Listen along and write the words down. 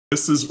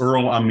This is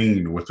Earl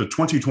Amin with the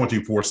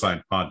 2020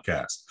 Foresight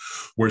Podcast,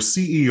 where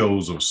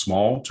CEOs of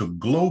small to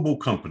global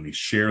companies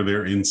share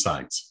their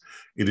insights.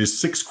 It is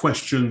 6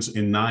 questions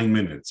in 9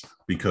 minutes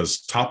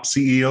because top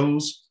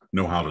CEOs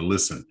know how to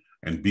listen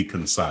and be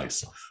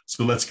concise.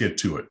 So let's get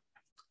to it.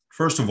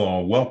 First of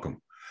all,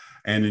 welcome.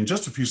 And in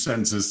just a few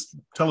sentences,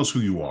 tell us who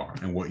you are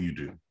and what you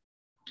do.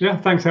 Yeah,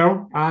 thanks,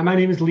 Earl. My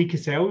name is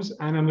Cassels,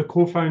 and I'm the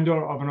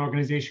co-founder of an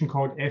organization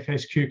called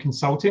FSQ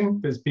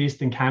Consulting that's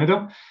based in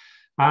Canada.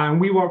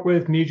 And we work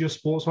with major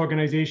sports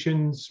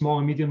organizations, small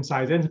and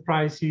medium-sized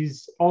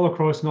enterprises all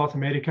across North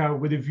America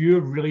with a view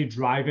of really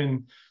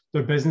driving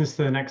their business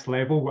to the next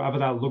level, whatever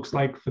that looks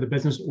like for the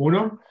business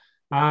owner.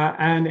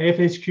 And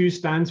FSQ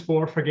stands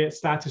for Forget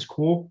Status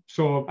Quo.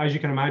 So as you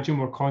can imagine,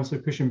 we're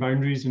constantly pushing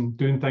boundaries and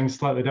doing things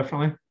slightly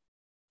differently.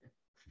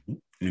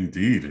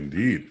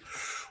 Indeed.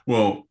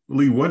 Well,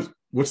 Lee,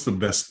 what's the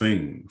best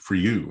thing for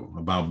you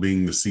about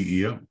being the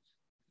CEO?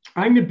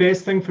 I think the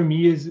best thing for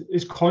me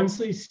is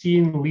constantly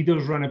seeing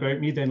leaders run about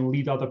me, then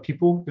lead other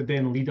people, but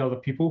then lead other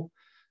people.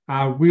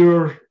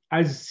 We're,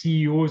 as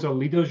CEOs or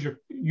leaders,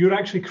 you're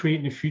actually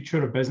creating the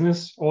future of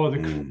business or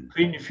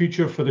creating the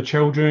future for the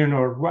children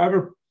or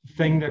whatever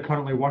thing they're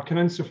currently working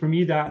in. So for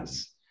me,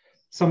 that's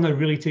something I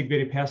really take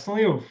very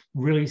personally, of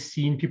really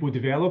seeing people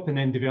develop and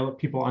then develop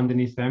people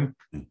underneath them.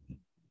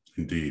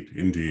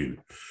 Indeed.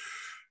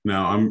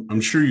 Now,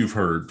 I'm sure you've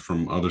heard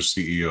from other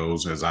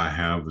CEOs, as I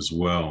have as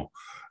well,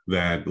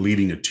 that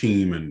leading a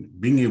team and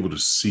being able to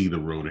see the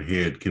road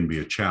ahead can be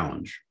a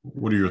challenge.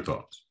 What are your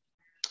thoughts?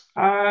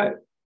 I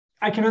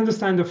can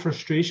understand the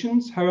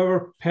frustrations.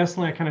 However,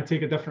 personally, I kind of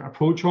take a different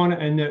approach on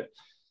it, in that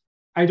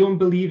I don't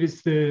believe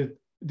it's the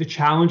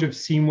challenge of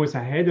seeing what's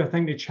ahead. I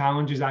think the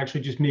challenge is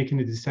actually just making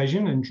a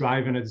decision and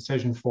driving a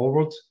decision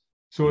forward.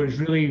 So it's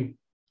really,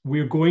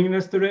 we're going in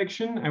this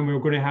direction and we're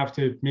going to have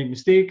to make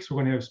mistakes. We're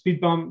going to have speed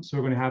bumps.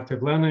 We're going to have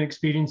learning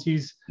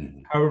experiences.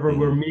 However,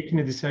 we're making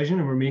a decision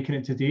and we're making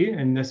it today.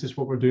 And this is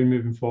what we're doing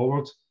moving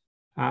forward.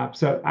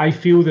 So I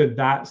feel that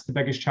that's the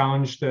biggest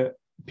challenge, that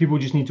people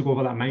just need to go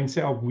over that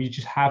mindset of we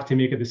just have to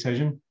make a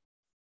decision.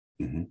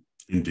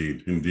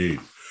 Indeed.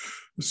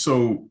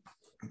 So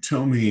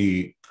tell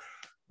me,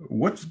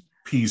 what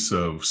piece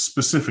of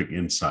specific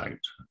insight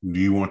do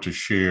you want to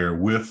share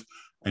with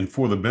and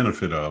for the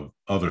benefit of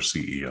other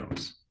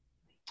CEOs?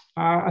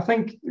 I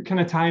think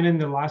kind of tying in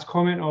the last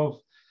comment of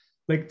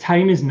like,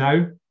 time is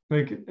now.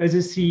 Like, as a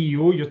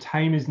CEO, your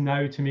time is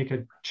now to make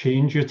a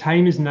change. Your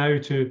time is now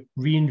to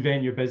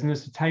reinvent your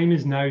business. The time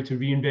is now to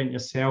reinvent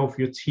yourself,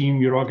 your team,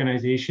 your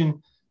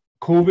organization.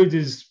 COVID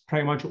is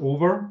pretty much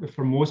over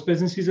for most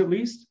businesses, at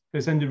least.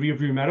 It's in the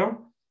rearview mirror.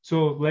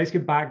 So let's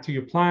get back to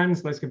your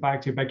plans. Let's get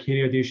back to your big,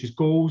 hairy, audacious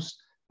goals.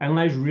 And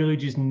let's really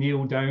just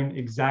nail down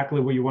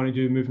exactly what you want to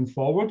do moving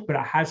forward. But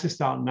it has to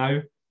start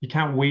now. You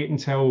can't wait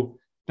until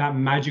that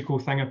magical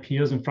thing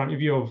appears in front of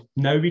you of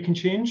now we can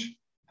change.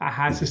 It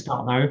has to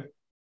start now.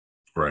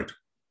 Right.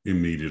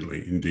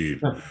 Immediately. Indeed.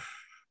 Yeah.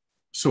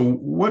 So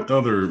what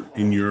other,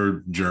 in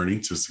your journey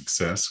to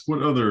success,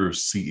 what other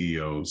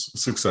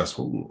CEOs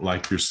successful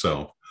like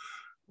yourself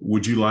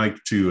would you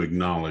like to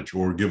acknowledge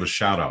or give a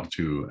shout out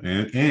to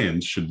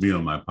and should be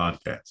on my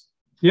podcast?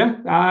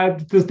 Yeah,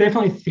 there's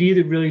definitely 3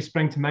 that really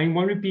spring to mind.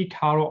 One would be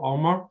Carol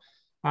Ulmer.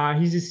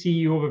 He's the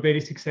CEO of a very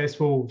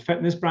successful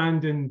fitness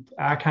brand in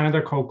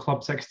Canada called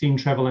Club 16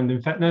 Travel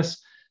and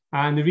Fitness.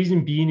 And the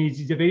reason being is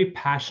he's a very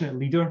passionate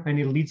leader and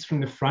he leads from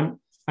the front.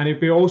 And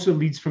he also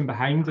leads from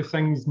behind. If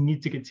things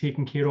need to get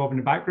taken care of in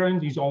the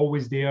background, he's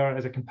always there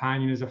as a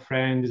companion, as a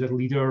friend, as a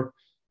leader,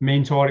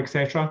 mentor,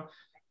 etc.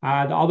 The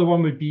other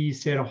one would be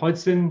Sarah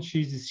Hodson.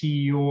 She's the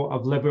CEO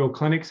of Liberal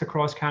Clinics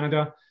across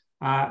Canada.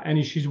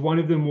 And she's one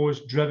of the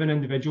most driven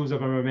individuals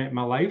I've ever met in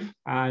my life,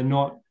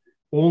 not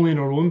only in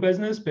her own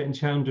business, but in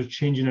terms of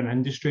changing an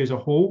industry as a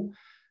whole.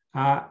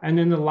 And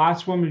then the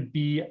last one would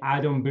be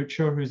Adam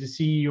Butcher, who's the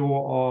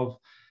CEO of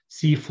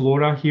Sea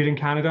Flora here in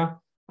Canada.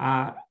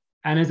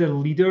 And as a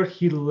leader,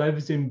 he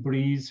lives and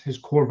breathes his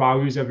core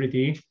values every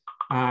day.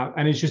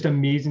 And it's just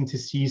amazing to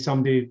see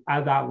somebody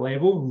at that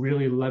level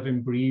really live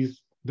and breathe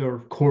their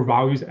core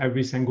values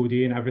every single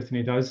day in everything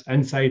he does,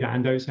 inside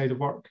and outside of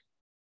work.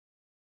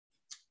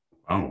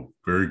 Oh,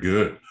 very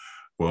good.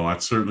 Well, I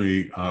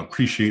certainly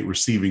appreciate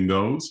receiving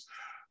those.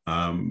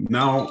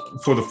 Now,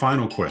 for the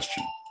final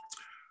question,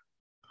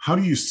 how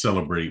do you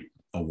celebrate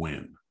a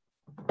win?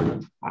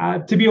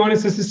 To be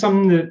honest, this is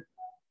something that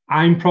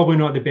I'm probably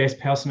not the best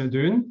person at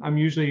doing. I'm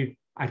usually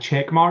a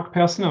check mark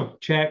person of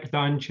check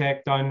done,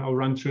 I'll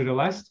run through the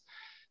list.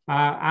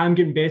 I'm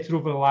getting better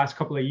over the last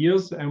couple of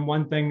years. And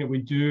one thing that we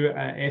do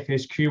at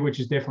FSQ, which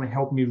has definitely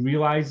helped me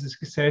realize the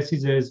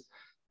successes, is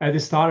at the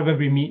start of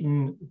every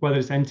meeting, whether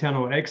it's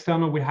internal or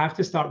external, we have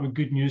to start with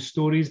good news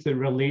stories that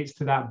relates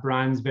to that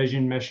brand's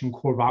vision, mission,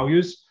 core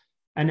values.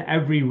 And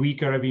every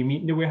week or every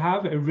meeting that we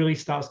have, it really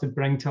starts to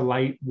bring to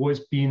light what's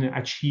been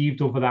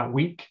achieved over that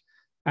week.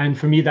 And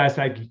for me, that's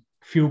like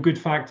feel good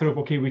factor of,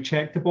 okay, we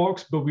checked the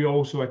box, but we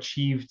also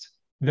achieved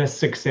this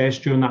success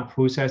during that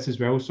process as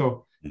well.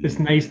 So it's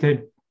nice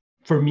to,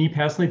 for me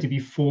personally, to be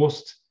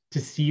forced to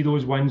see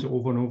those wins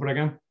over and over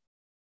again.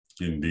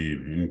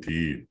 Indeed,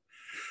 indeed.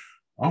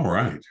 All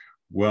right.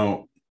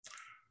 Well,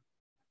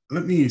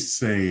 let me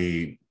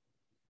say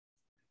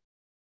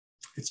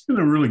it's been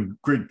a really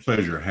great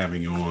pleasure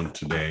having you on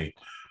today.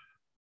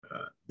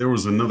 There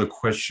was another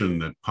question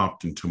that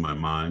popped into my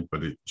mind,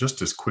 but it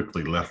just as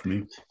quickly left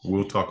me.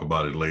 We'll talk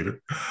about it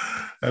later.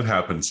 That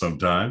happens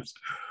sometimes.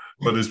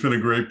 But it's been a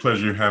great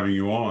pleasure having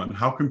you on.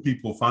 How can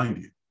people find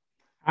you?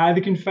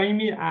 They can find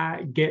me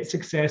at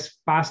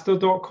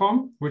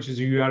getsuccessfaster.com, which is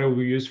a URL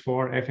we use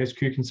for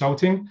FSQ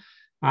consulting.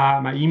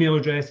 My email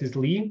address is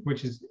Lee,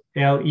 which is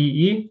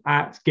Lee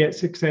at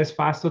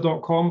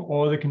getsuccessfaster.com,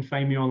 or they can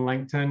find me on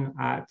LinkedIn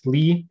at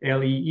Lee,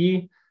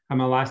 Lee, and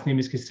my last name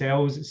is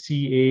Cassels,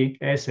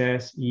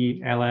 Cassells,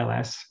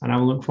 and I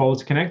look forward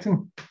to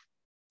connecting.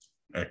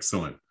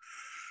 Excellent.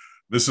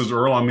 This is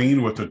Earl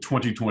Amin with the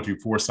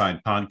 2024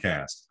 Side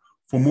Podcast.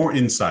 For more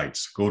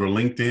insights, go to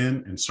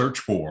LinkedIn and search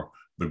for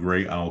The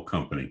Gray Owl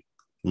Company.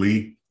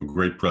 Lee, a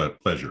great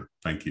pleasure.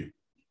 Thank you.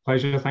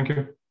 Pleasure. Thank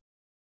you.